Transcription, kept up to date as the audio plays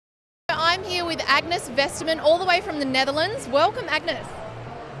with Agnes Westerman all the way from the Netherlands. Welcome, Agnes.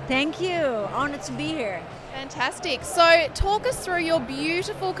 Thank you. Honored to be here. Fantastic. So talk us through your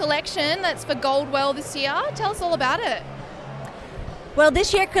beautiful collection that's for Goldwell this year. Tell us all about it. Well,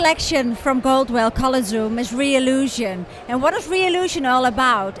 this year's collection from Goldwell Color Zoom is Re-Illusion. And what is Re-Illusion all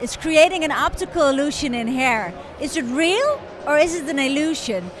about? It's creating an optical illusion in hair. Is it real or is it an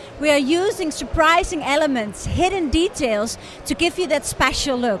illusion? We are using surprising elements, hidden details to give you that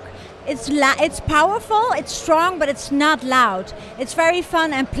special look. It's powerful, it's strong, but it's not loud. It's very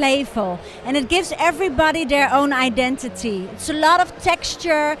fun and playful, and it gives everybody their own identity. It's a lot of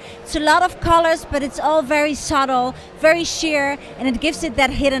texture, it's a lot of colors, but it's all very subtle, very sheer, and it gives it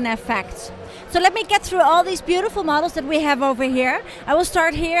that hidden effect. So let me get through all these beautiful models that we have over here. I will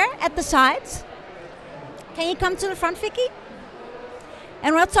start here at the sides. Can you come to the front, Vicky?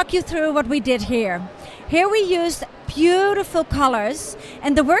 And we'll talk you through what we did here. Here we used beautiful colors,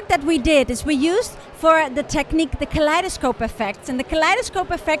 and the work that we did is we used for the technique the kaleidoscope effect, and the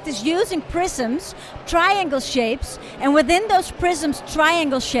kaleidoscope effect is using prisms, triangle shapes, and within those prisms,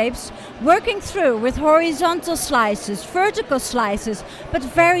 triangle shapes, working through with horizontal slices, vertical slices, but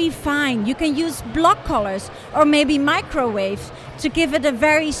very fine. You can use block colors or maybe microwaves to give it a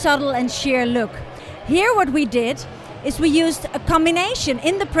very subtle and sheer look. Here what we did is we used a combination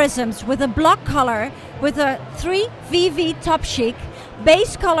in the prisms with a block color with a 3 VV top chic,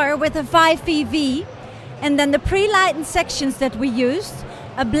 base color with a 5 VV, and then the pre-lightened sections that we used,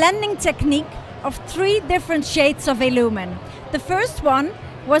 a blending technique of 3 different shades of Illumin. The first one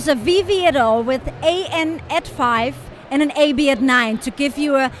was a VV at all with AN at 5 and an AB at 9 to give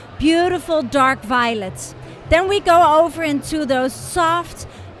you a beautiful dark violet. Then we go over into those soft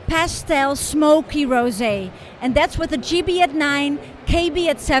pastel smoky rosé, and that's with a GB at 9, KB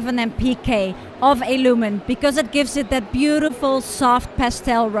at 7 and PK of Illumin, because it gives it that beautiful soft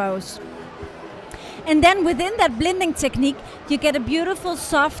pastel rose. And then within that blending technique you get a beautiful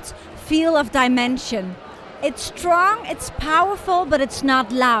soft feel of dimension. It's strong, it's powerful, but it's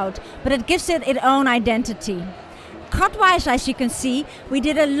not loud, but it gives it its own identity. Cut-wise, as you can see, we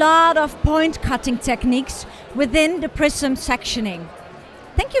did a lot of point cutting techniques within the prism sectioning.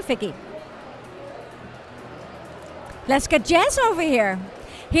 Thank you, Vicky. Let's get Jess over here.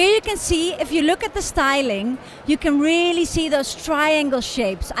 Here you can see, if you look at the styling, you can really see those triangle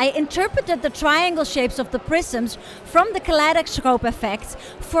shapes. I interpreted the triangle shapes of the prisms from the kaleidoscope effect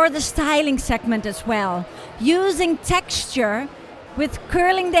for the styling segment as well. Using texture with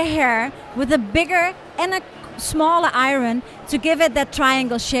curling the hair with a bigger and a smaller iron to give it that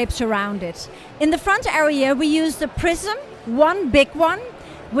triangle shapes around it. In the front area we used a prism, one big one.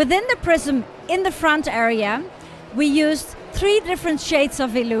 Within the prism in the front area we used 3 different shades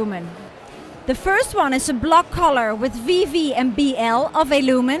of Illumin. The first one is a block color with VV and BL of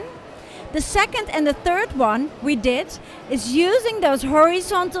Illumin. The second and the third one we did is using those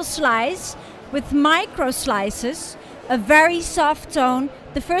horizontal slices with micro slices, a very soft tone.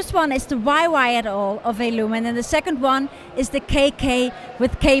 The first one is the YY at all of Illumin, and the second one is the KK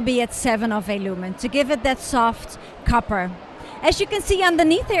with KB at 7 of Illumin to give it that soft copper. As you can see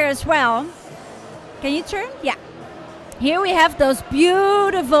underneath here as well, can you turn? Yeah. Here we have those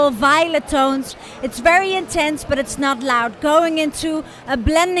beautiful violet tones. It's very intense, but it's not loud, going into a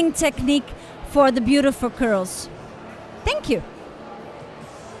blending technique for the beautiful curls. Thank you.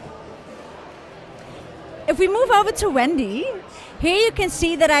 If we move over to Wendy, here you can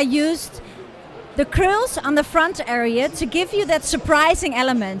see that I used the curls on the front area to give you that surprising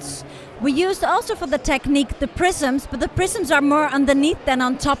elements. We used also for the technique the prisms, but the prisms are more underneath than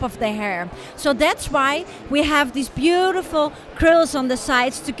on top of the hair. So that's why we have these beautiful curls on the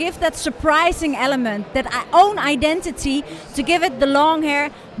sides to give that surprising element, that own identity, to give it the long hair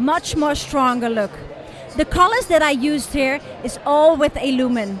much more stronger look. The colors that I used here is all with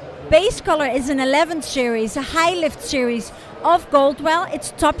Illumin. Base color is an 11 series, a high lift series of Goldwell. It's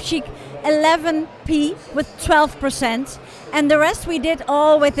top chic 11P with 12%. And the rest we did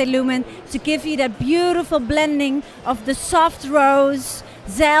all with Illumin to give you that beautiful blending of the soft rose,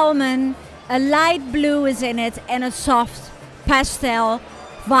 Zalman, a light blue is in it, and a soft pastel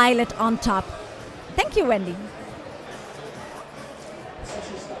violet on top. Thank you, Wendy.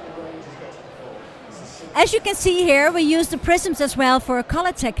 As you can see here, we use the prisms as well for a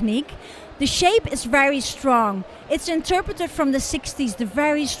color technique. The shape is very strong. It's interpreted from the 60s, the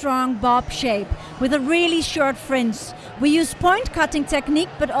very strong bob shape with a really short fringe. We use point cutting technique,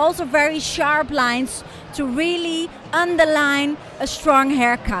 but also very sharp lines to really underline a strong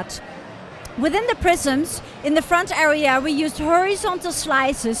haircut. Within the prisms, in the front area, we used horizontal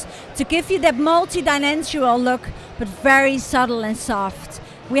slices to give you that multi-dimensional look, but very subtle and soft.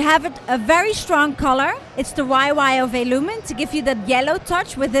 We have a very strong color. It's the YY of Velumen to give you that yellow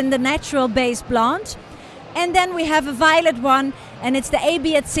touch within the natural base blonde. And then we have a violet one, and it's the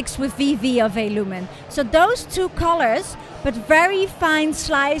AB at 6 with VV of Velumen. So those two colors, but very fine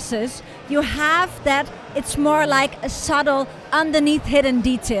slices, you have that it's more like a subtle underneath hidden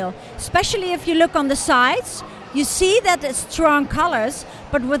detail. Especially if you look on the sides, you see that it's strong colors,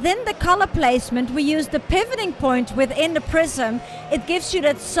 but within the color placement, we use the pivoting point within the prism. It gives you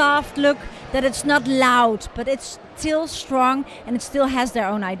that soft look, that it's not loud, but it's still strong and it still has their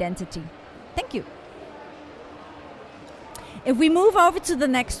own identity. Thank you. If we move over to the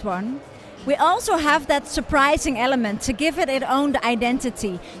next one, we also have that surprising element to give it its own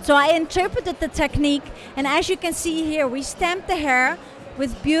identity. So I interpreted the technique, and as you can see here, we stamped the hair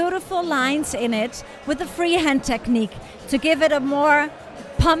with beautiful lines in it with a freehand technique to give it a more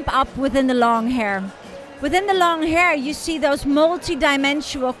pump up within the long hair. Within the long hair, you see those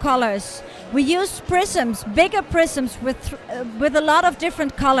multi-dimensional colors. We used prisms, bigger prisms with a lot of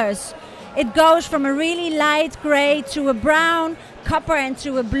different colors. It goes from a really light gray to a brown, copper, and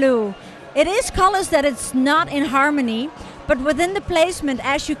to a blue. It is colors that it's not in harmony, but within the placement,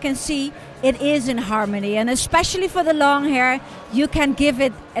 as you can see, it is in harmony. And especially for the long hair, you can give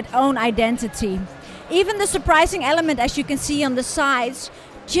it its own identity. Even the surprising element, as you can see on the sides,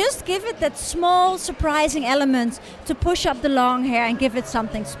 just give it that small surprising element to push up the long hair and give it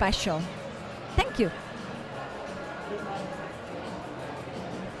something special. Thank you.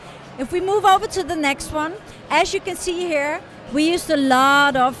 If we move over to the next one, as you can see here, we used a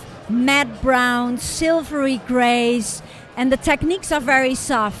lot of matte browns, silvery grays, and the techniques are very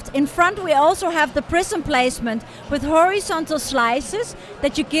soft. In front we also have the prism placement with horizontal slices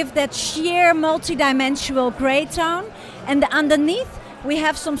that you give that sheer multi-dimensional gray tone, and underneath we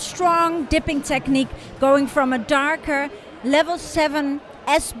have some strong dipping technique going from a darker level 7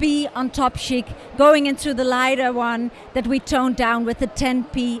 SB on top chic, going into the lighter one that we toned down with the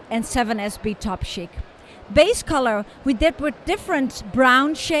 10P and 7SB top chic. Base color we did with different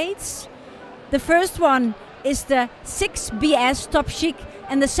brown shades. The first one is the 6BS top chic,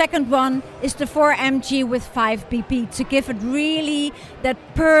 and the second one is the 4MG with 5BP to give it really that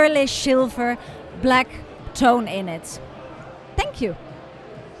pearlish silver black tone in it. Thank you.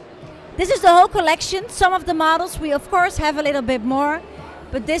 This is the whole collection. Some of the models we of course have a little bit more,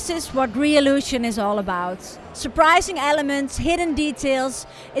 but this is what Re-Illusion is all about. Surprising elements, hidden details.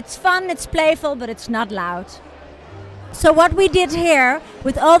 It's fun, it's playful, but it's not loud. So what we did here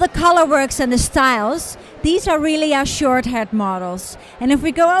with all the color works and the styles, these are really our short-haired models. And if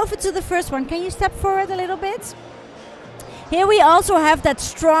we go over to the first one, can you step forward a little bit? Here we also have that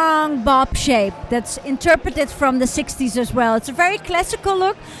strong bob shape that's interpreted from the 60s as well. It's a very classical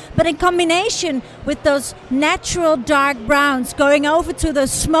look, but in combination with those natural dark browns going over to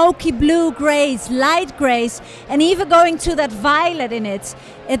those smoky blue grays, light grays, and even going to that violet in it,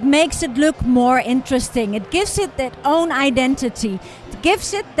 it makes it look more interesting. It gives it that own identity. It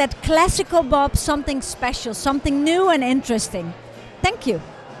gives it that classical bob something special, something new and interesting. Thank you.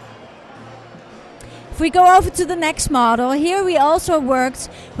 If we go over to the next model, here we also worked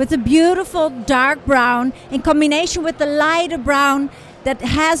with a beautiful dark brown in combination with the lighter brown that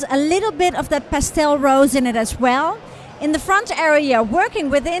has a little bit of that pastel rose in it as well. In the front area, working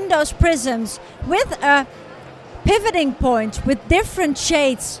within those prisms with a pivoting point with different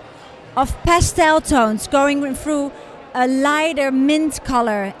shades of pastel tones going through a lighter mint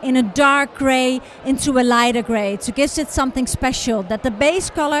color in a dark gray into a lighter gray to give it something special, that the base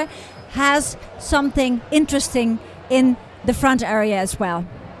color has something interesting in the front area as well.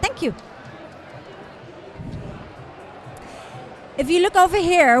 Thank you. If you look over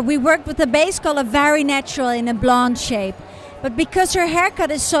here, we worked with the base color very natural in a blonde shape. But because her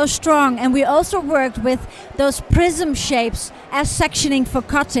haircut is so strong, and we also worked with those prism shapes as sectioning for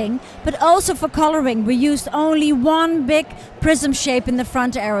cutting, but also for coloring, we used only one big prism shape in the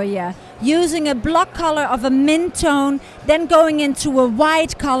front area, using a block color of a mint tone, then going into a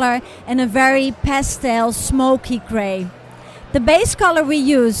white color and a very pastel smoky gray. The base color we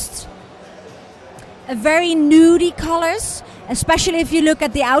used a very nudie colors, especially if you look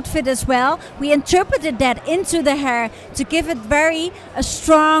at the outfit as well. We interpreted that into the hair to give it a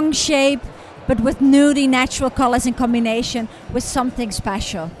strong shape, but with nudie natural colors in combination with something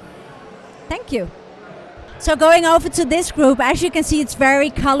special. Thank you. So going over to this group, as you can see, it's very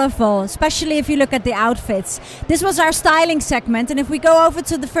colorful, especially if you look at the outfits. This was our styling segment, and if we go over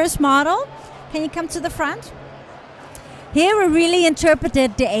to the first model, can you come to the front? Here we really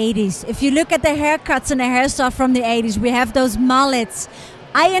interpreted the 80s. If you look at the haircuts and the hairstyle from the 80s, we have those mullets,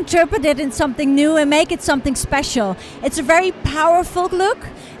 I interpret it in something new and make it something special. It's a very powerful look,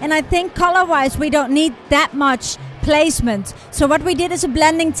 and I think color-wise we don't need that much placement. So what we did is a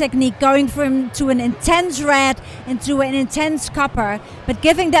blending technique, going to an intense red into an intense copper, but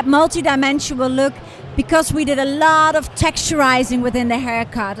giving that multi-dimensional look, because we did a lot of texturizing within the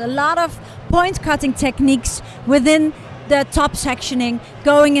haircut, a lot of point cutting techniques within the top sectioning,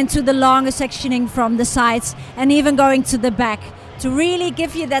 going into the longer sectioning from the sides, and even going to the back, to really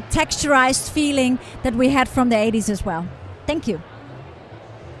give you that texturized feeling that we had from the 80s as well. Thank you.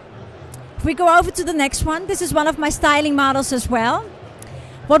 If we go over to the next one, this is one of my styling models as well.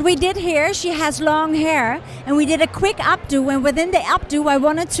 What we did here, she has long hair, and we did a quick updo, and within the updo I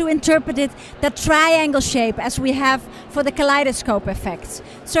wanted to interpret it that triangle shape as we have for the kaleidoscope effects.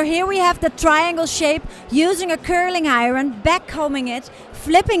 So here we have the triangle shape, using a curling iron, backcombing it,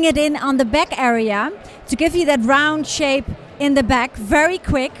 flipping it in on the back area to give you that round shape in the back, very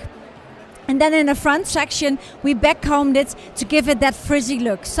quick. And then in the front section, we backcombed it to give it that frizzy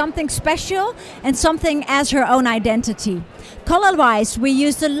look. Something special and something as her own identity. Color-wise, we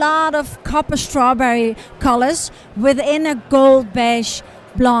used a lot of copper strawberry colors within a gold beige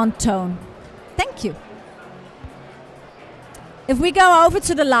blonde tone. Thank you. If we go over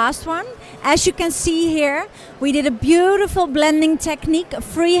to the last one, as you can see here, we did a beautiful blending technique, a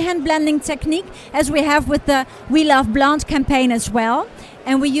freehand blending technique, as we have with the We Love Blonde campaign as well.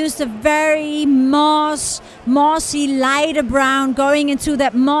 And we used a very mossy, lighter brown going into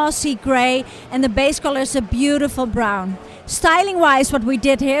that mossy gray, and the base color is a beautiful brown. Styling wise, what we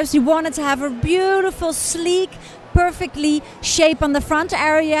did here is we wanted to have a beautiful, sleek, perfectly shape on the front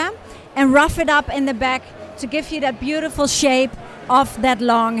area and rough it up in the back to give you that beautiful shape of that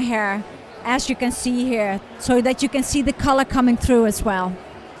long hair, as you can see here, so that you can see the color coming through as well.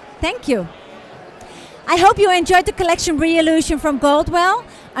 Thank you. I hope you enjoyed the collection Re-Illusion from Goldwell.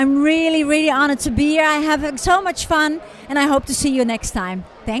 I'm really, really honored to be here. I have so much fun, and I hope to see you next time.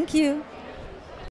 Thank you.